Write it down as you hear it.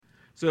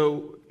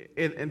So,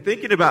 in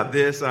thinking about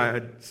this,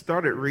 I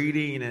started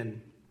reading,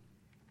 and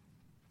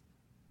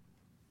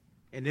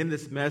in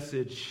this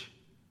message,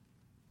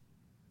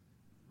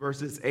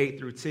 verses 8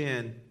 through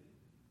 10,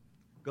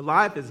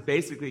 Goliath is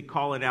basically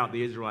calling out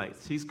the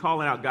Israelites. He's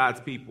calling out God's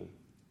people.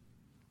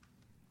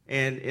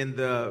 And in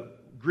the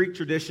Greek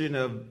tradition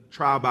of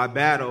trial by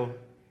battle,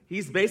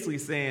 he's basically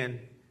saying,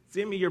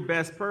 send me your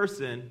best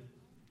person,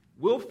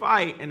 we'll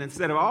fight, and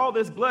instead of all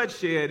this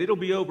bloodshed, it'll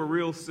be over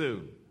real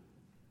soon.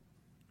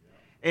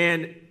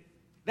 And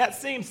that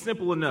seems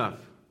simple enough.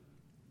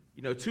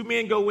 You know, 2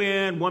 men go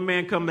in, 1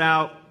 man come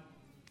out,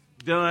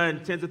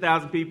 done, tens of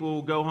thousands of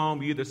people go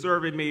home. You're either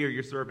serving me or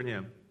you're serving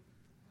him.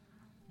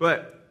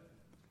 But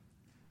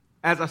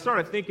as I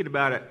started thinking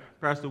about it,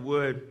 Pastor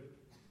Wood,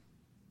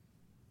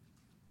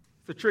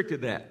 it's a trick to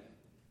that.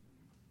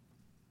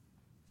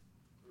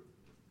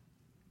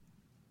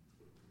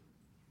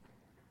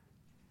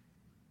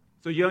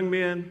 So young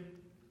men,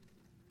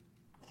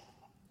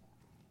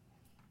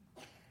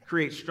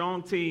 create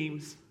strong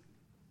teams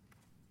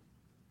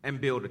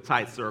and build a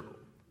tight circle.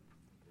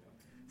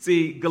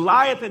 See,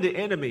 Goliath and the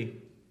enemy,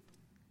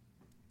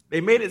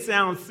 they made it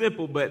sound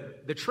simple,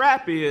 but the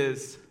trap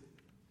is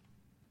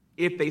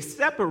if they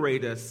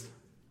separate us,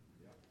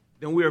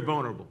 then we are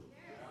vulnerable.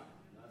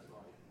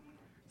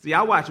 See,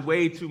 I watch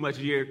way too much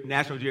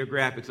National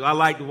Geographic, so I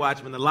like to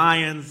watch when the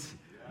lions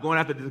going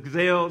after the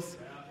gazelles.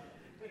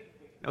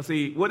 Now,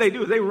 see, what they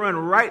do is they run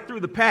right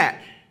through the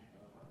pack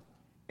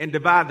and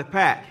divide the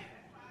pack.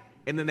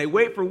 And then they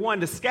wait for one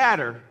to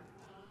scatter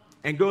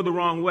and go the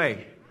wrong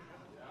way.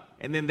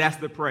 And then that's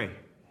the prey.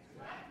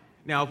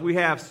 Now, if we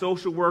have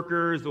social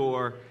workers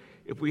or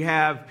if we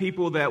have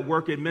people that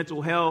work in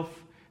mental health,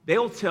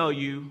 they'll tell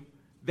you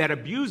that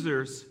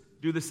abusers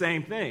do the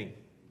same thing.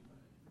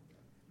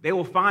 They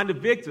will find a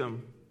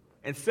victim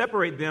and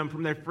separate them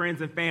from their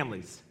friends and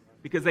families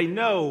because they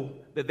know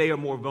that they are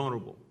more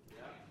vulnerable.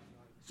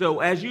 So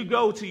as you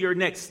go to your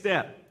next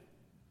step,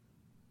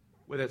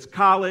 whether it's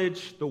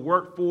college, the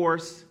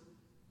workforce,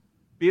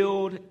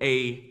 build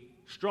a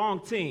strong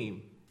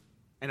team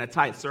and a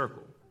tight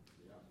circle.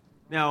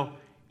 Now,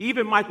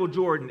 even Michael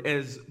Jordan,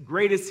 as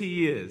great as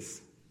he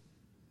is,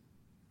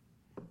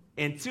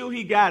 until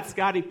he got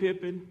Scottie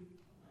Pippen,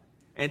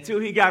 until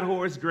he got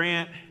Horace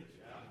Grant,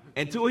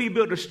 until he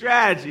built a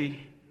strategy,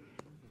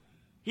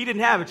 he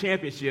didn't have a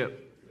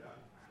championship.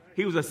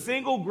 He was a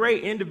single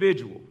great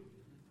individual.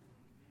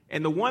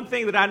 And the one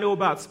thing that I know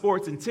about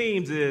sports and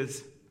teams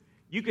is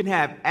you can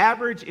have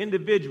average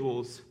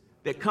individuals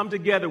that come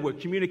together with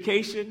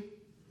communication,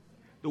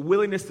 the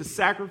willingness to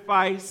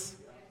sacrifice,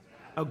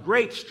 a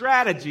great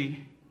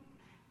strategy,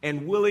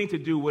 and willing to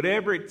do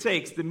whatever it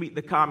takes to meet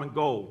the common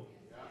goal.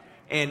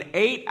 And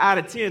 8 out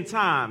of 10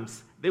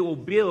 times, they will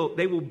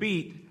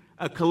beat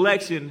a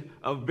collection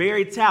of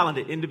very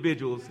talented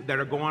individuals that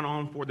are going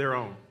on for their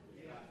own.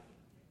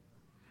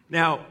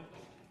 Now,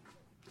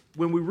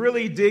 when we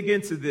really dig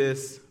into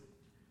this,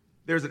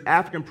 there's an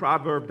African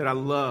proverb that I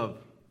love,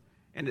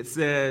 and it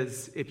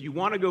says, if you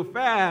want to go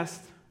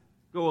fast,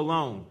 go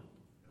alone.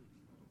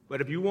 But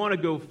if you want to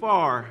go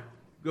far,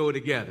 go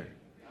together.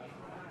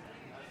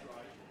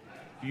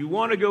 If you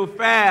want to go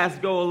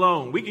fast, go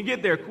alone. We can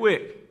get there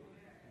quick.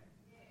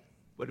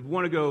 But if you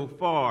want to go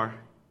far,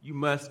 you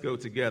must go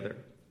together.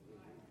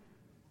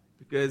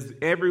 Because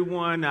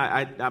everyone,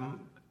 I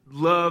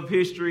love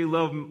history,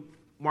 love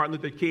Martin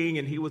Luther King,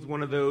 and he was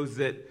one of those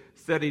that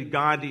studied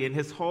Gandhi, and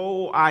his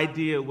whole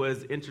idea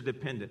was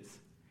interdependence.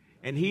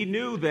 And he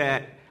knew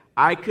that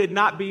I could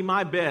not be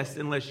my best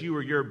unless you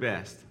were your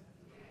best.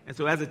 And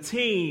so as a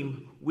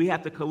team, we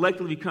have to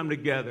collectively come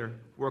together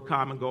for a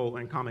common goal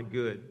and common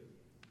good.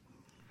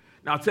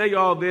 Now, I'll tell you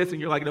all this,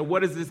 and you're like,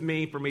 what does this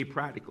mean for me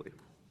practically?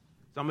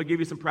 So I'm going to give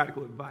you some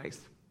practical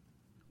advice.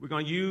 We're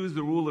going to use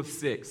the rule of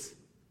 6.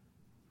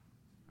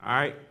 All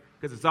right?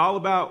 Because it's all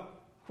about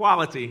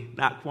quality,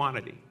 not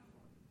quantity.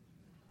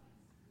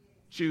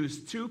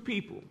 Choose 2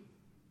 people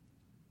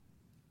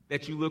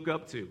that you look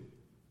up to,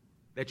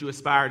 that you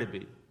aspire to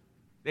be.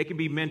 They can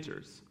be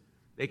mentors.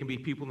 They can be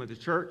people in the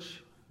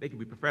church. They can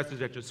be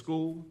professors at your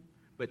school.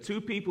 But 2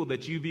 people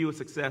that you view as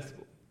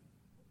successful.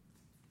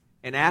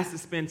 And ask to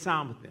spend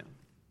time with them.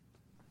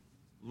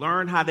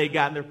 Learn how they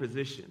got in their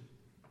position.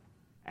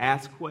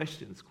 Ask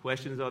questions.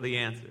 Questions are the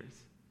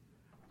answers.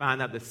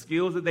 Find out the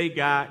skills that they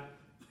got,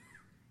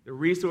 the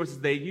resources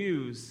they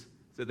use,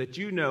 so that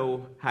you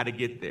know how to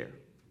get there.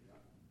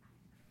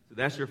 So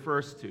that's your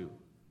first 2.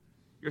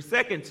 Your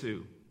second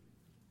 2,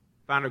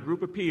 find a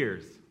group of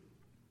peers.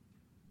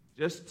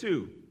 Just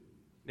 2.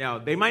 Now,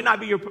 they might not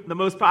be the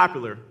most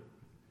popular,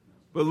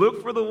 but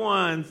look for the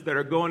ones that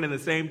are going in the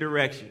same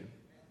direction.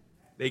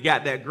 They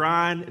got that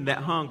grind and that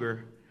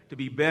hunger to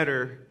be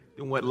better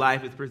than what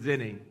life is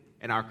presenting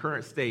in our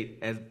current state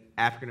as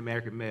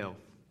African-American males.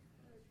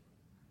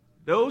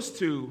 Those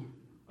 2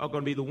 are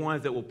going to be the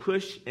ones that will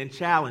push and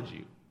challenge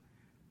you.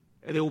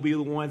 And they will be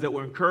the ones that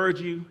will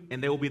encourage you,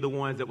 and they will be the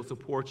ones that will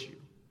support you.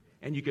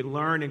 And you can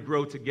learn and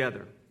grow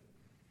together.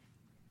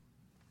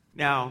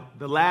 Now,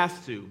 the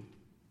last 2,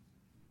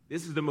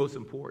 this is the most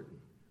important.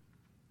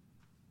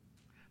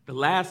 The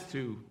last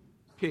two,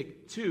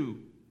 pick two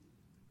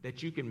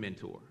that you can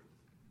mentor.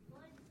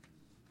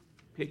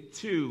 Pick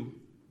two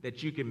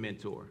that you can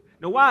mentor.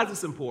 Now, why is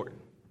this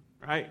important,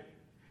 right?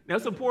 Now,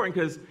 it's important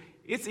because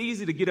it's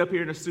easy to get up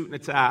here in a suit and a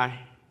tie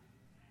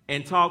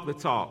and talk the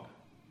talk.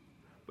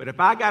 But if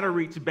I got to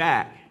reach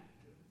back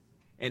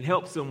and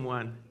help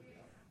someone,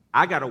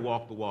 I got to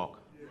walk the walk.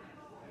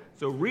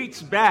 So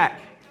reach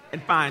back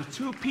and find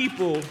two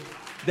people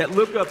that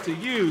look up to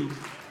you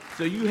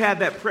so you have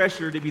that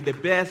pressure to be the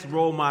best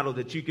role model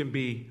that you can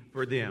be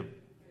for them.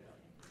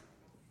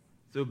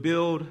 So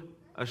build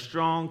a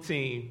strong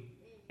team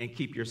and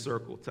keep your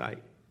circle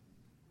tight.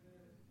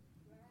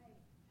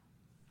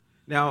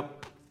 Now,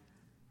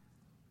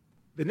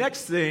 the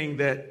next thing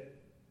that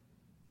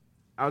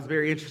I was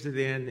very interested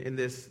in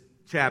this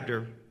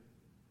chapter,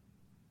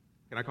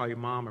 can I call you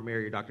Mom or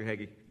Mary or Dr.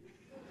 Hagee?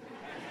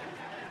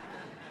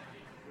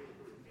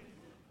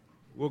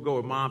 We'll go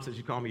with Mom since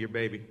you call me your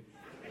baby.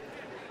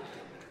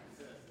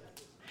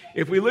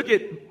 If we look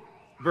at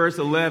verse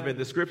 11,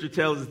 the scripture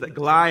tells us that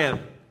Goliath,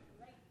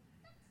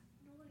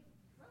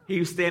 he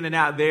was standing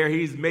out there.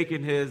 He's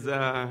making his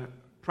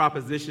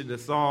proposition to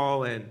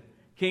Saul, and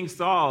King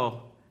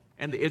Saul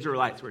and the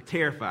Israelites were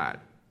terrified.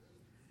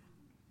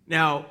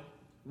 Now,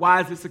 why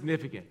is this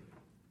significant?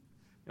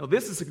 Now,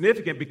 this is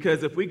significant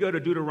because if we go to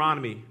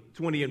Deuteronomy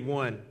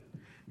 20:1,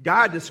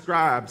 God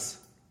describes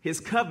his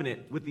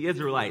covenant with the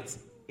Israelites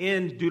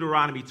in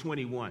Deuteronomy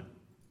 21.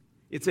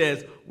 It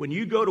says, when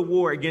you go to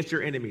war against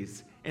your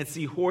enemies and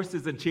see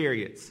horses and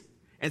chariots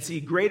and see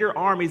greater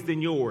armies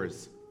than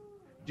yours,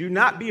 do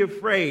not be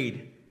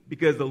afraid,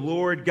 because the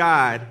Lord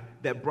God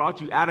that brought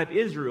you out of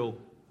Israel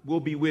will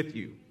be with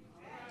you.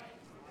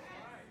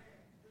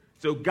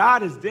 So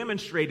God has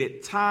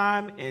demonstrated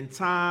time and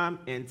time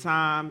and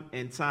time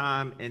and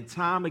time and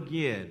time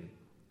again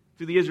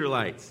to the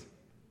Israelites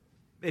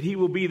that he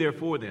will be there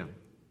for them.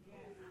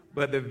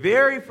 But the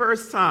very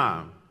first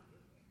time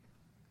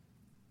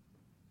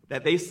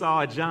that they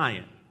saw a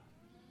giant,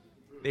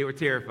 they were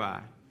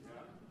terrified.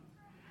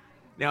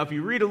 Now, if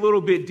you read a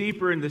little bit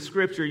deeper in the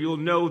scripture, you'll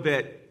know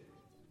that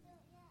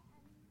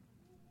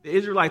the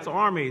Israelites'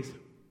 armies,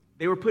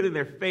 they were putting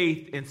their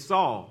faith in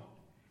Saul,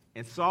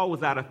 and Saul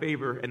was out of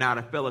favor and out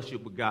of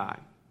fellowship with God.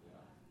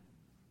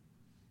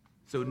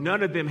 So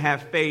none of them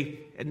have faith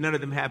and none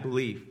of them have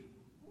belief.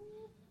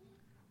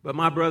 But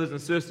my brothers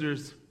and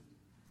sisters,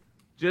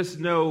 just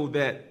know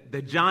that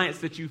the giants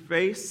that you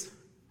face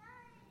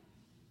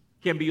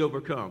can be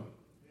overcome.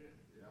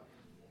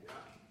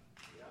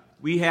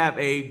 We have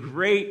a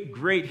great,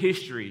 great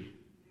history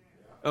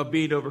of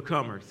being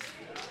overcomers.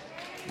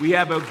 We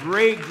have a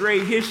great,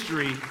 great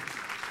history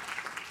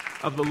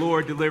of the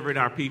Lord delivering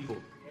our people.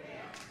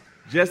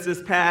 Just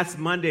this past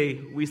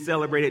Monday, we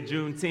celebrated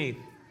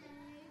Juneteenth,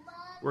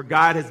 where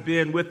God has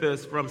been with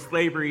us from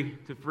slavery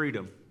to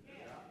freedom,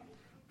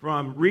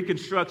 from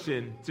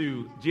Reconstruction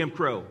to Jim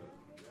Crow,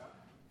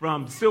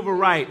 from civil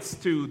rights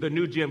to the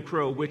new Jim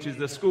Crow, which is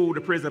the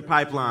school-to-prison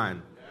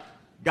pipeline.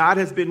 God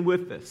has been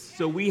with us.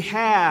 So we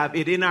have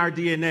it in our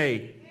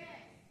DNA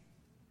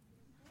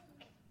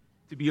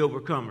to be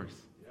overcomers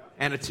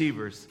and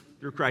achievers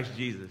through Christ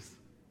Jesus.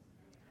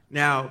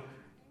 Now,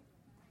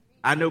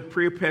 I know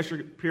peer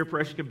pressure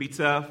can be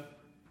tough,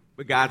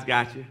 but God's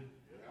got you.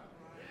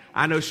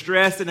 I know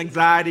stress and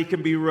anxiety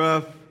can be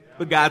rough,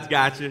 but God's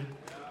got you.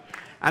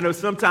 I know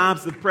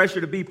sometimes the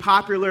pressure to be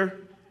popular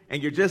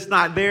and you're just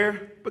not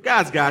there, but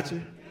God's got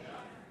you.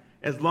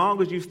 As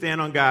long as you stand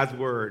on God's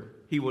word,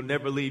 he will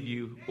never leave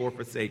you or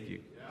forsake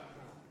you.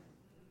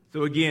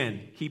 So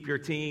again, keep your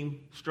team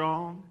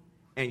strong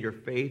and your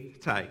faith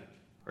tight.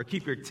 Or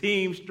keep your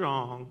team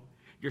strong,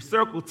 your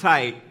circle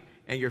tight,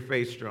 and your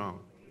faith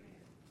strong.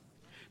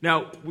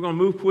 Now, we're going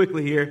to move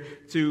quickly here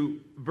to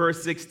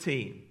verse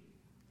 16.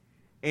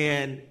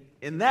 And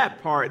in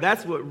that part,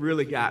 that's what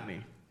really got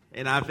me.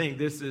 And I think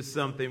this is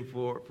something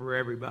for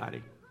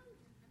everybody.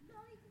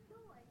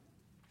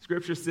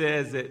 Scripture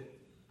says that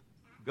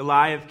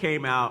Goliath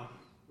came out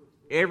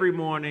every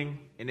morning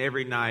and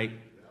every night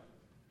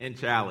and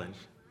challenged.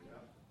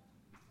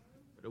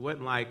 But it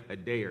wasn't like a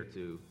day or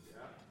two.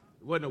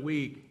 It wasn't a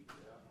week.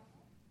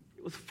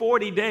 It was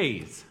 40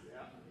 days.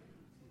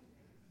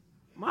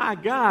 My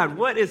God,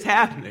 what is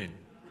happening?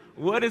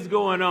 What is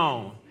going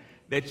on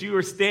that you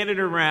are standing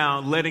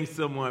around letting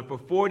someone for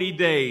 40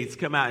 days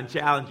come out and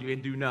challenge you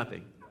and do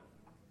nothing?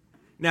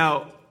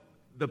 Now,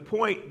 the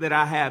point that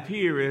I have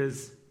here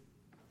is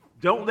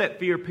don't let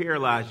fear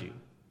paralyze you,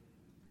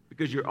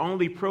 because you're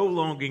only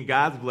prolonging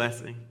God's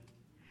blessing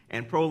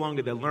and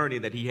prolonging the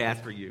learning that he has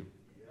for you.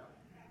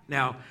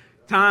 Now,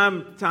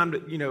 time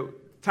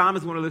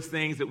is one of those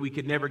things that we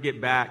could never get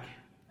back.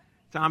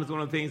 Time is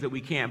one of the things that we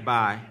can't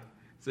buy.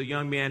 So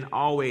young men,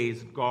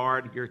 always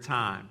guard your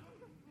time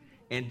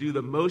and do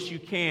the most you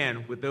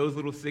can with those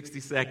little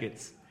 60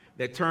 seconds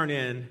that turn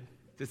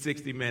into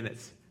 60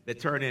 minutes, that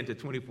turn into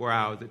 24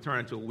 hours, that turn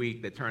into a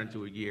week, that turn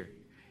into a year.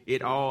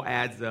 It all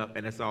adds up,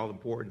 and it's all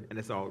important, and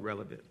it's all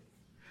relevant.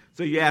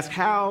 So you ask,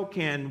 how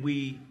can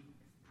we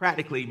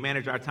practically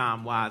manage our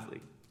time wisely?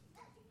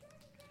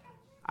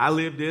 I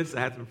lived this.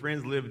 I had some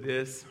friends live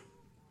this.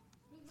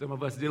 Some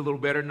of us did a little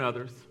better than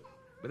others.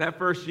 But that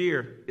first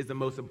year is the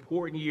most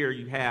important year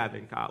you have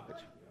in college.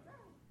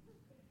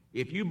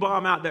 If you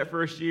bomb out that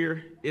first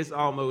year, it's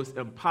almost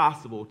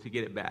impossible to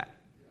get it back.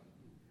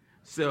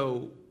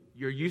 So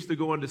you're used to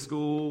going to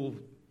school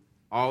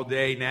all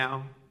day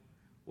now.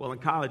 Well, in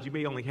college, you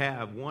may only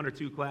have 1 or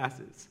 2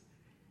 classes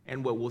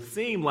and what will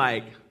seem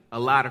like a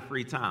lot of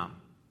free time,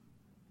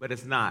 but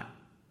it's not.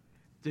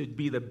 To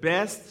be the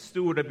best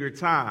steward of your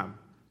time,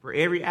 for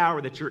every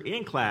hour that you're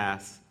in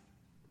class,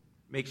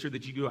 make sure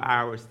that you do an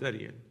hour of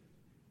studying.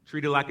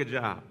 Treat it like a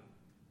job.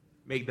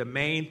 Make the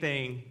main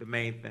thing the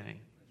main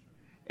thing.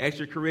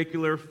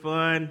 Extracurricular,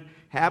 fun,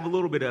 have a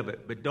little bit of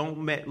it, but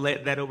don't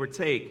let that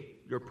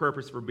overtake your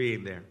purpose for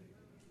being there.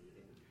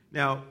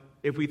 Now,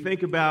 if we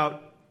think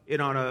about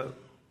it on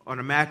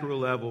a macro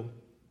level,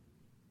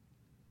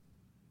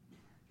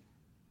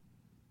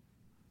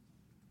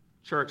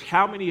 church,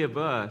 how many of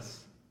us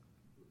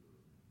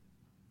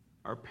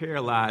are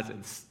paralyzed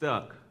and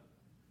stuck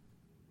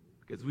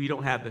because we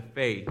don't have the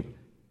faith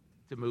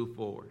to move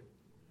forward?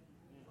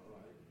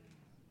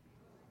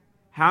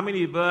 How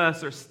many of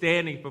us are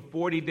standing for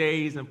 40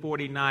 days and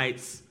 40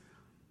 nights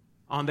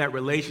on that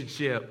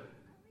relationship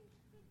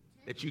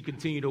that you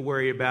continue to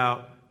worry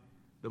about?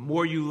 The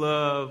more you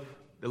love,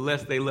 the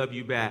less they love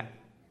you back.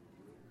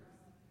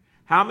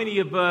 How many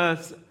of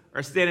us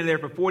are standing there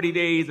for 40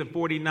 days and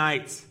 40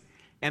 nights,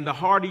 and the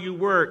harder you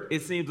work,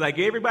 it seems like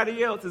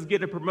everybody else is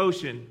getting a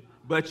promotion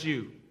but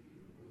you?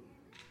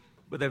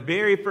 But the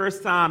very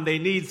first time they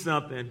need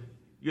something,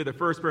 you're the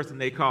first person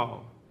they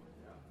call.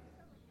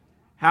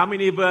 How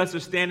many of us are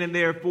standing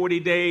there 40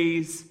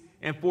 days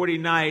and 40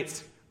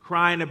 nights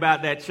crying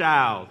about that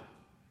child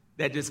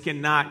that just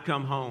cannot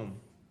come home?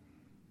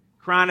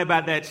 Crying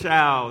about that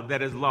child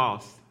that is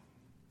lost.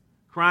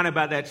 Crying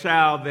about that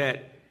child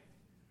that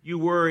you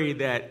worry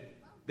that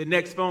the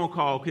next phone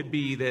call could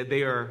be that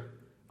they are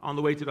on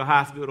the way to the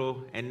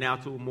hospital and now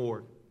to a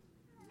morgue.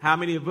 How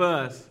many of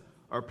us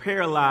are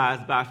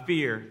paralyzed by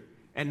fear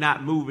and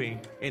not moving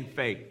in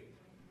faith?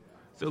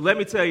 So let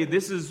me tell you,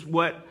 this is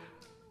what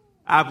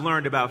I've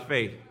learned about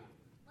faith.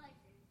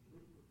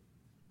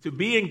 To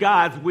be in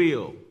God's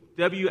will,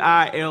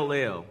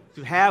 W-I-L-L,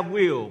 to have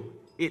will,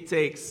 it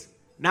takes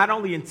not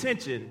only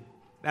intention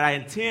that I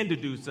intend to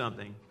do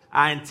something,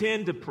 I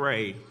intend to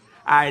pray,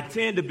 I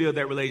intend to build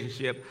that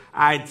relationship,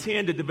 I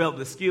intend to develop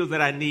the skills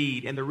that I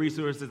need and the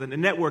resources and the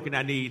networking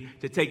I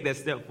need to take that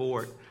step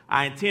forward.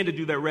 I intend to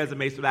do that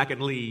resume so that I can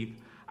leave.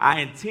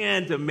 I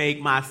intend to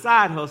make my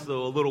side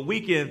hustle a little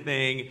weekend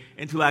thing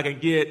until I can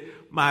get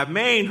my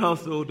main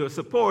hustle to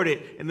support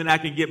it, and then I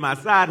can get my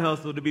side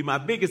hustle to be my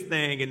biggest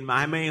thing and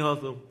my main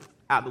hustle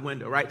out the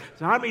window, right?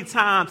 So how many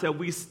times have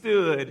we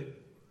stood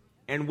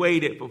and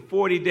waited for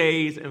 40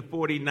 days and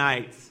 40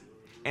 nights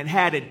and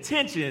had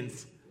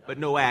intentions but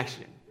no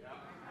action?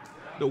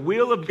 The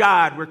will of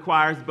God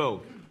requires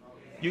both.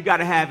 You got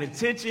to have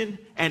intention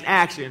and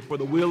action for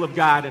the will of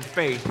God and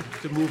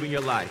faith to move in your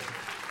life.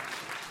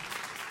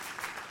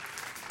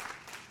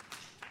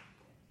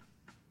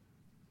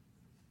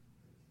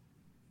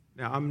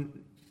 Now,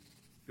 I'm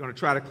going to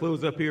try to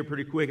close up here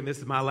pretty quick, and this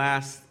is my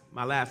last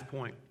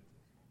point.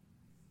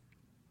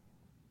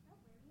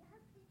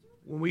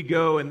 When we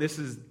go, and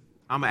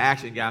I'm an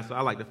action guy, so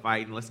I like to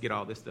fight, and let's get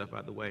all this stuff out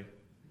of the way.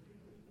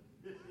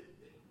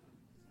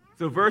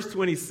 So verse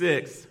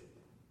 26,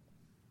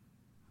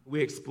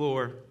 we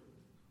explore,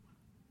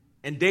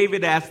 and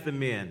David asked the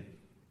men,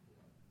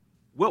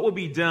 what will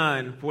be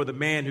done for the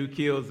man who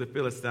kills the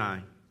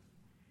Philistine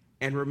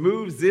and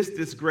removes this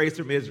disgrace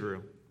from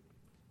Israel?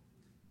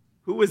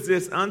 Who is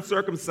this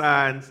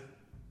uncircumcised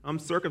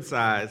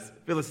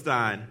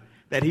Philistine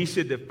that he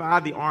should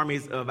defy the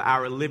armies of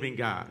our living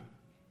God?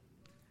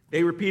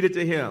 They repeated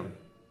to him.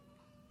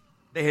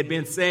 They had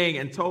been saying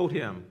and told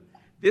him,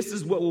 this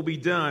is what will be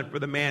done for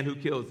the man who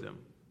kills him.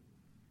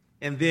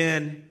 And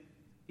then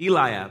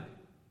Eliab,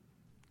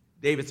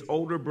 David's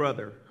older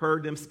brother,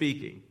 heard them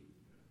speaking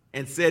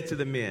and said to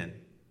the men,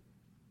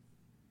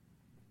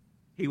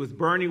 he was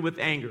burning with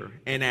anger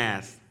and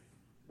asked,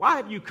 why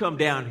have you come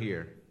down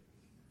here?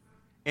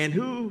 And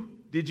who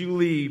did you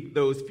leave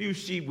those few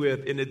sheep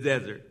with in the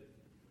desert?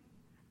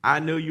 I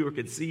know you are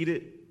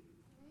conceited.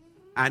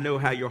 I know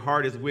how your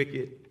heart is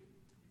wicked.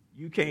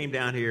 You came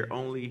down here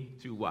only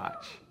to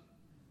watch.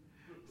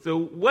 So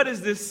what is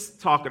this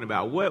talking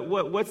about?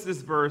 What's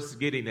this verse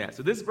getting at?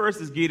 So this verse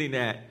is getting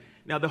at,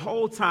 now the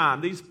whole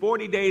time, these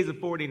 40 days and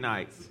 40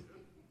 nights,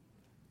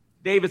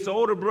 David's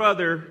older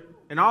brother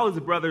and all his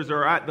brothers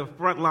are at the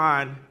front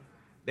line.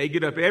 They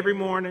get up every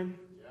morning.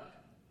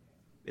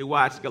 They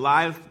watch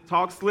Goliath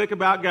talk slick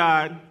about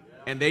God,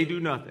 and they do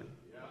nothing.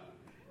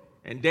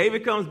 And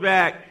David comes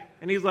back,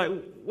 and he's like,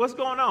 what's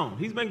going on?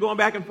 He's been going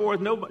back and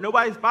forth.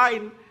 Nobody's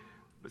fighting.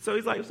 So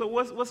he's like, so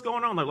what's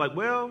going on? They're like,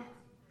 well,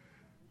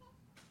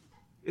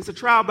 it's a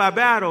trial by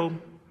battle.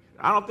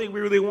 I don't think we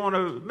really want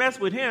to mess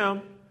with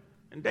him.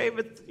 And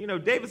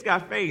David's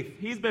got faith.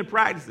 He's been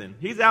practicing.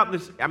 He's out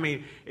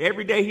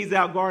every day he's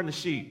out guarding the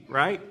sheep,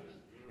 right?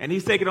 And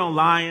he's taking on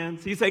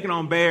lions. He's taking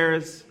on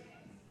bears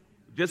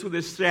just with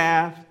his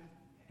staff,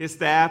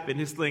 and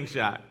his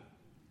slingshot.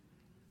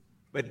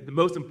 But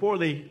most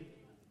importantly,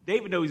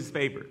 David knows his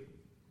favorite.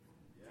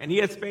 And he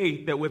has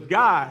faith that with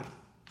God,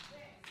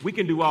 we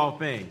can do all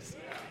things.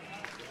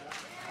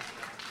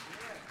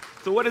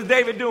 So what is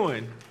David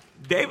doing?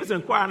 David's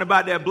inquiring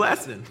about that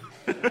blessing.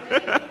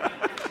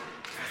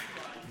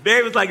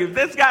 David's like, if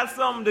this got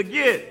something to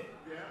get,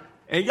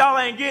 and y'all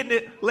ain't getting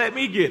it, let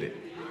me get it.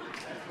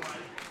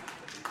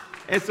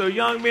 And so,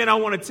 young men, I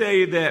want to tell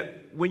you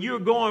that when you're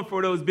going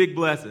for those big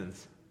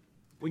blessings,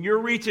 when you're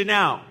reaching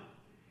out,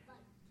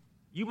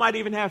 you might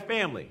even have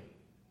family.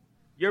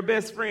 Your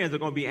best friends are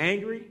going to be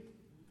angry.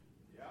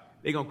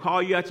 They're going to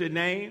call you out your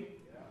name.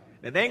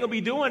 And they ain't going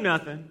to be doing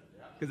nothing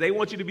because they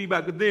want you to be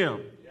back with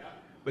them.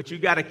 But you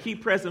got to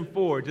keep pressing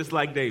forward just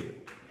like David.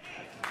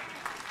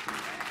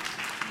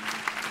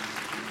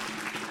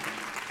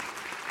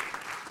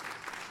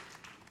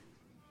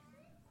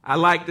 I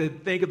like to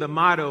think of the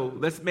motto,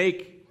 let's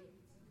make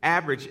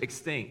average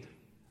extinct.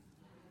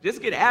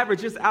 Just get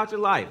average just out your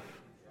life,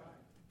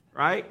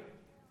 right?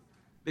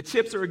 The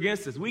chips are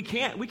against us. We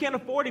can't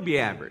afford to be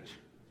average.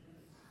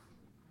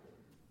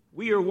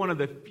 We are one of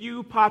the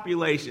few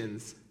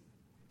populations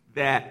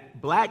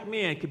that black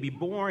men can be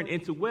born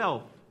into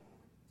wealth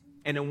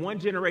and in one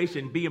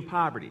generation be in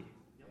poverty.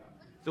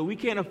 So we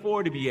can't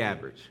afford to be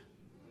average.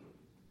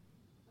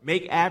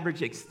 Make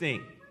average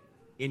extinct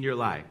in your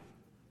life.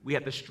 We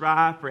have to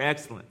strive for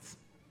excellence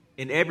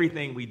in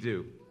everything we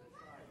do.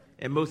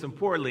 And most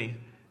importantly,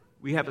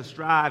 we have to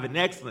strive in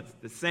excellence.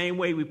 The same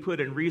way we put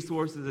in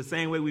resources, the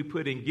same way we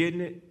put in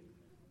getting it,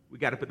 we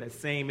got to put that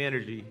same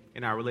energy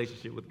in our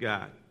relationship with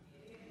God.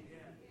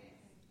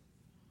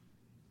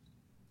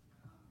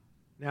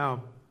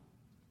 Now,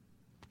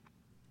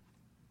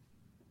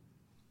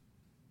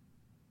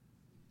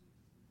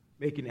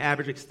 making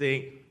average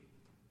extinct,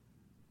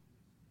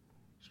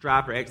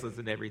 strive for excellence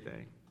in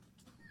everything.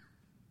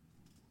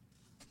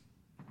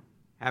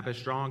 Have a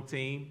strong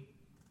team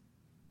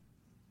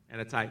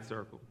and a tight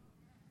circle.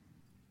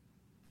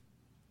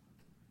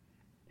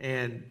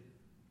 And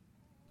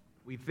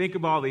we think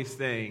of all these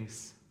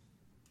things,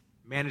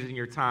 managing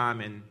your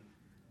time and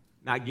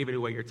not giving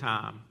away your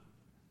time.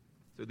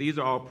 So these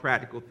are all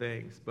practical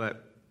things,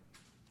 but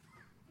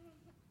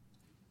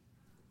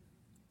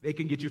they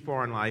can get you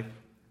far in life.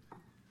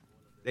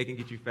 They can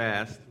get you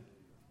fast.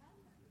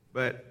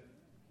 But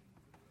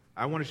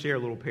I want to share a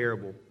little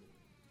parable.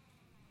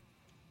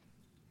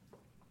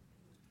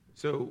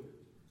 So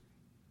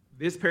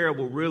this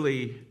parable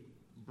really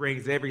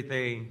brings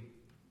everything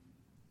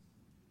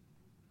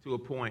to a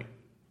point.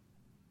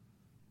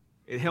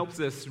 It helps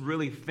us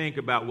really think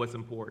about what's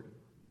important.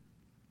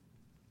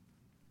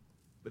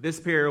 But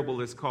this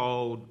parable is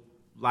called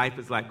Life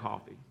is Like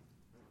Coffee.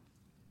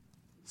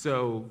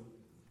 So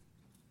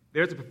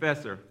there's a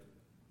professor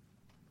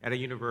at a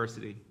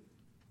university,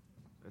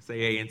 let's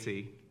say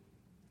A&T,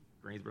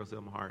 Greensboro,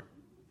 Selma Hart.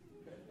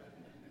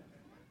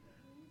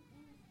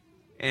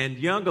 And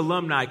young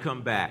alumni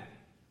come back,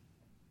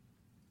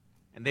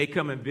 and they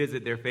come and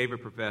visit their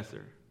favorite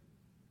professor.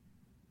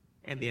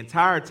 And the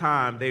entire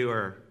time they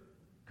were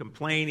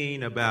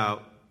complaining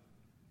about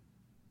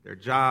their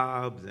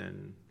jobs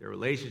and their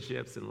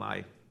relationships in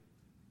life.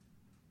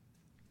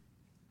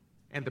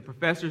 And the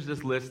professor's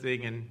just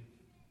listening, and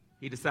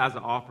he decides to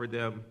offer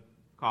them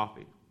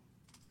coffee.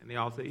 And they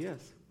all say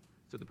yes.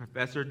 So the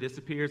professor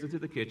disappears into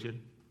the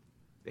kitchen.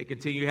 They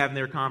continue having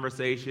their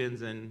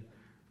conversations and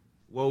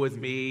woe is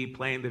me,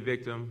 playing the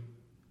victim.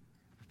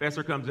 The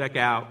professor comes back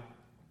out.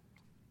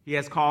 He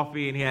has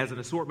coffee, and he has an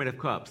assortment of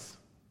cups.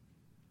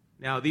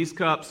 Now, these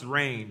cups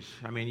range.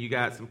 I mean, you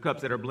got some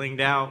cups that are blinged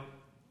out.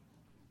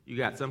 You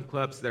got some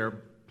cups that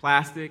are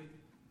plastic,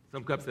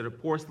 some cups that are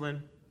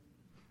porcelain.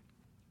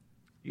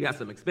 You got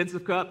some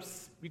expensive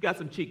cups. You got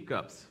some cheap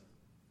cups.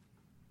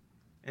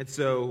 And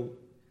so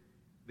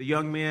the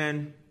young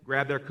men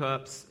grab their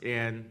cups,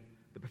 and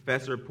the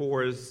professor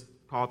pours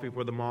coffee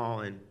for them all,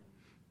 and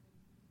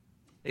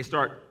they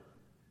start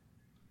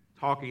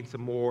talking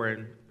some more,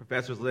 and the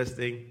professor's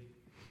listening.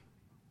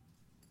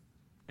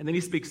 And then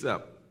he speaks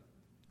up.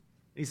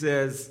 He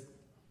says,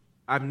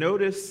 I've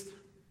noticed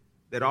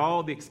that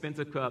all the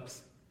expensive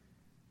cups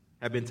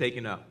have been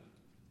taken up,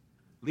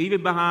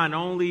 leaving behind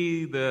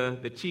only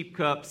the cheap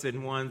cups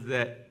and ones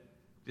that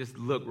just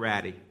look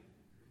ratty.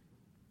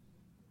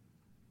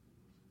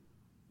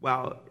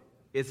 While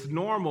it's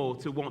normal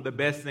to want the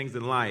best things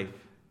in life,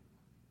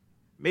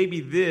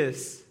 maybe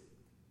this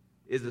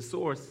is the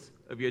source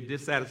of your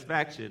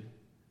dissatisfaction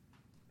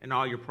and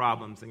all your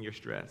problems and your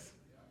stress.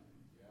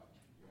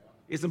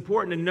 It's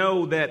important to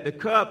know that the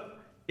cup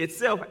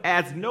itself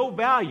adds no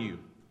value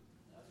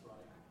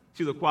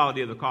to the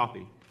quality of the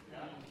coffee.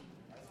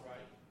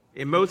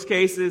 In most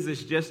cases,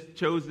 it's just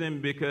chosen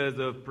because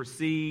of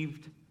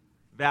perceived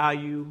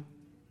value,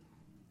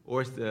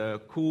 or it's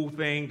the cool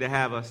thing to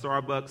have a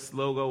Starbucks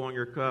logo on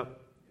your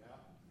cup.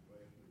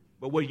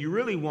 But what you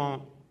really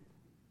want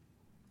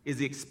is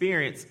the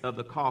experience of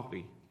the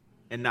coffee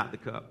and not the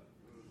cup.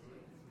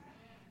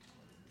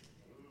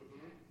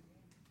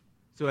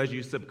 So as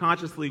you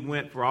subconsciously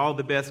went for all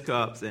the best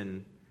cups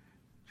and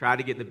tried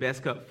to get the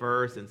best cup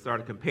first and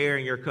started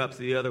comparing your cups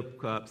to the other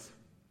cups,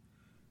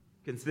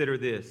 consider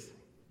this.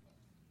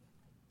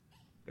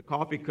 The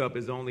coffee cup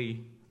is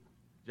only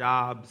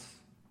jobs,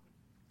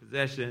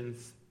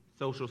 possessions,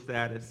 social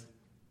status.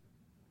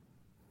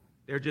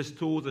 They're just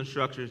tools and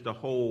structures to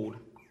hold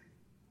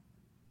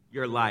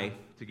your life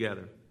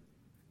together.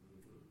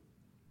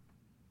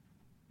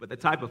 But the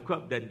type of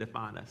cup doesn't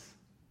define us.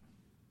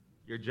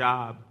 Your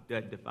job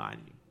doesn't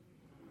define you.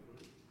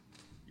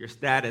 Your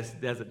status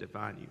doesn't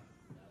define you.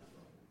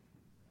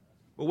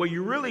 But what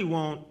you really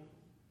want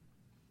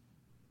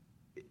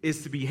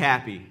is to be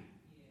happy.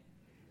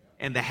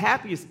 And the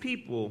happiest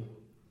people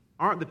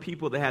aren't the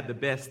people that have the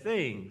best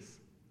things,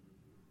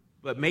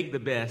 but make the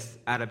best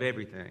out of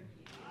everything.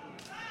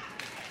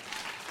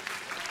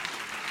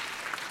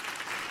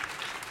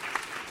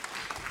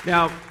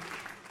 Now,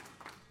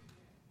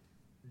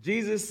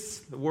 Jesus,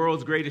 the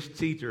world's greatest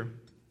teacher,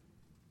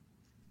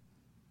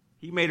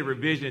 he made a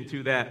revision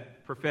to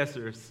that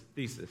professor's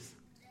thesis.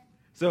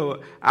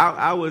 So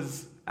I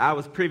was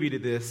privy to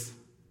this.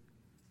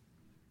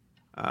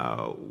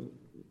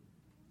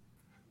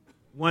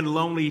 One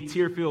lonely,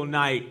 tear-filled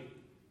night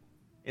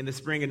in the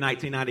spring of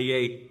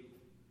 1998,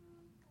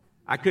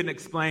 I couldn't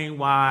explain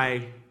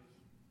why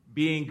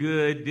being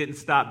good didn't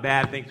stop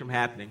bad things from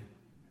happening.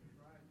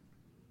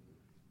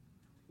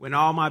 When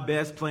all my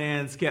best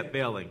plans kept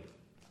failing.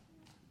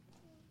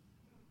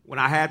 When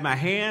I had my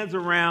hands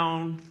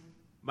around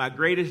my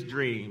greatest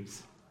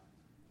dreams,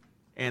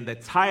 and the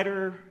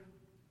tighter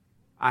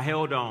I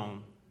held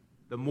on,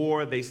 the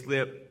more they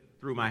slipped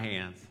through my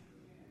hands.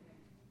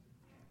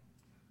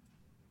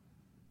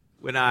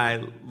 When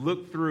I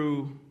looked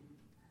through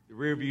the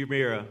rearview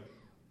mirror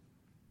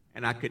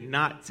and I could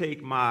not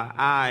take my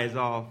eyes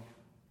off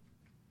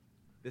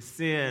the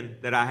sin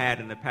that I had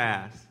in the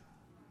past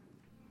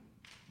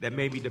that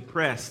made me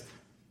depressed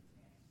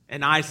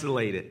and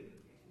isolated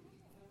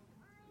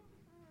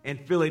and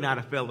feeling out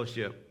of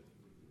fellowship,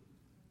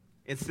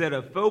 instead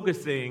of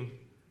focusing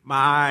my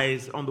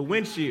eyes on the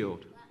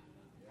windshield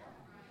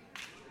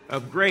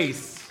of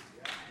grace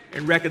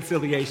and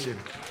reconciliation.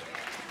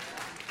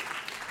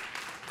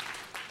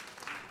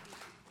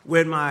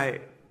 When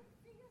my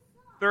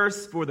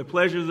thirst for the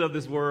pleasures of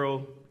this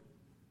world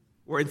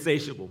were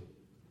insatiable,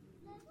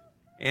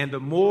 and the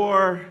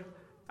more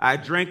I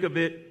drank of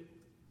it,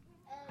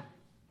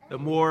 the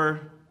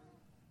more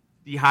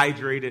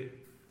dehydrated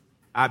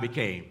I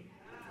became.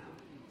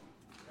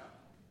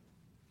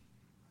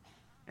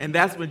 And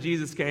that's when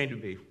Jesus came to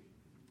me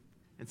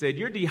and said,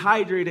 you're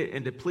dehydrated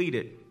and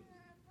depleted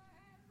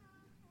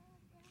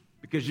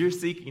because you're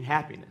seeking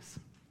happiness.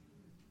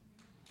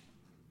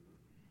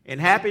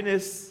 And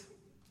happiness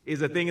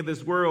is a thing of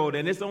this world,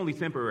 and it's only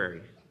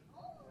temporary.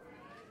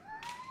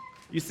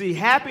 You see,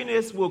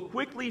 happiness will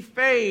quickly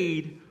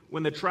fade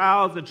when the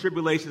trials and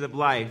tribulations of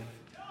life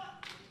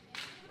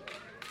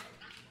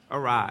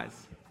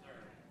arise.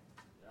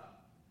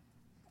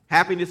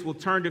 Happiness will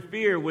turn to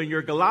fear when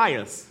your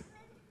Goliaths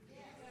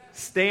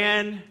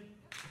stand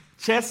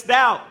chest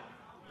out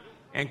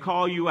and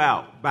call you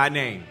out by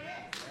name.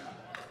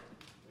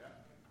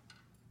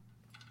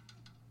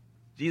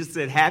 Jesus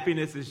said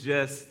happiness is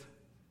just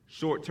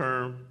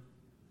short-term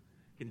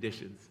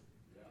conditions.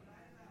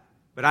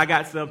 But I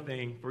got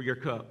something for your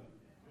cup.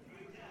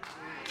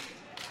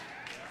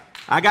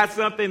 I got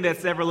something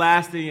that's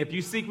everlasting. If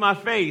you seek my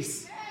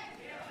face,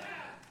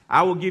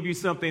 I will give you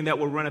something that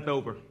will runneth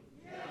over.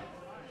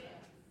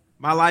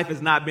 My life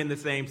has not been the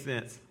same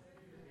since.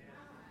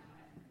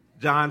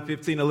 John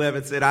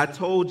 15:11 said, I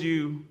told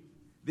you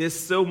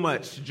this so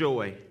much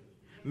joy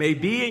may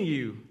be in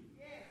you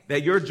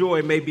that your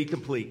joy may be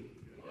complete.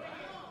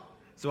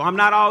 So I'm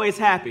not always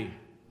happy,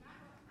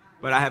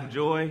 but I have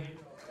joy,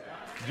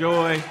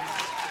 joy,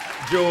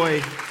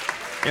 joy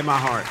in my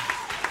heart.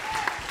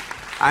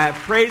 I have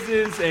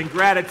praises and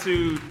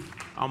gratitude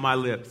on my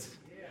lips.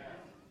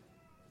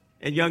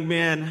 And young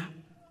men,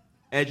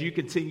 as you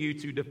continue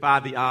to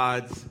defy the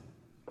odds,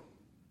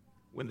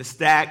 when the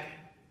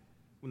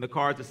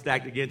cards are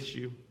stacked against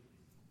you,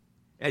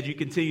 as you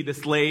continue to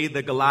slay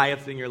the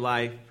Goliaths in your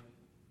life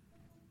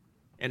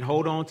and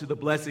hold on to the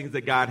blessings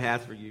that God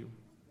has for you,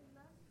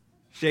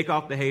 shake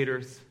off the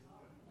haters,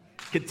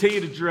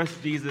 continue to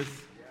trust Jesus,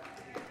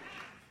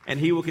 and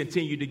he will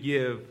continue to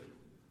give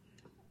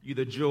you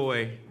the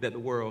joy that the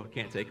world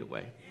can't take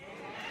away.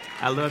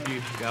 I love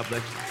you. God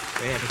bless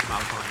you. May have a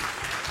smile upon you.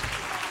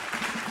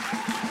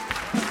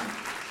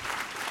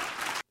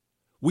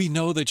 We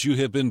know that you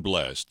have been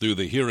blessed through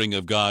the hearing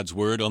of God's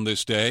Word on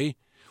this day.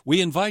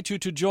 We invite you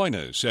to join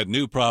us at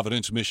New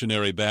Providence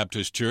Missionary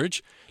Baptist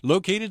Church,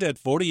 located at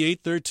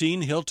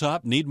 4813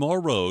 Hilltop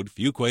Needmore Road,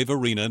 Fuquay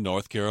Varina,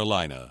 North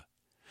Carolina.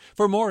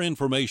 For more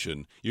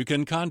information, you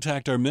can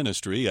contact our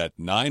ministry at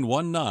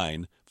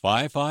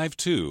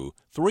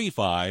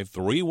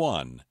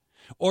 919-552-3531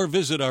 or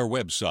visit our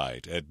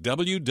website at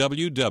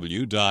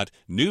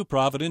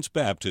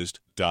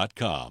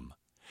www.newprovidencebaptist.com.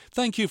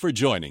 Thank you for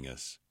joining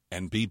us,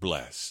 and be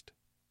blessed.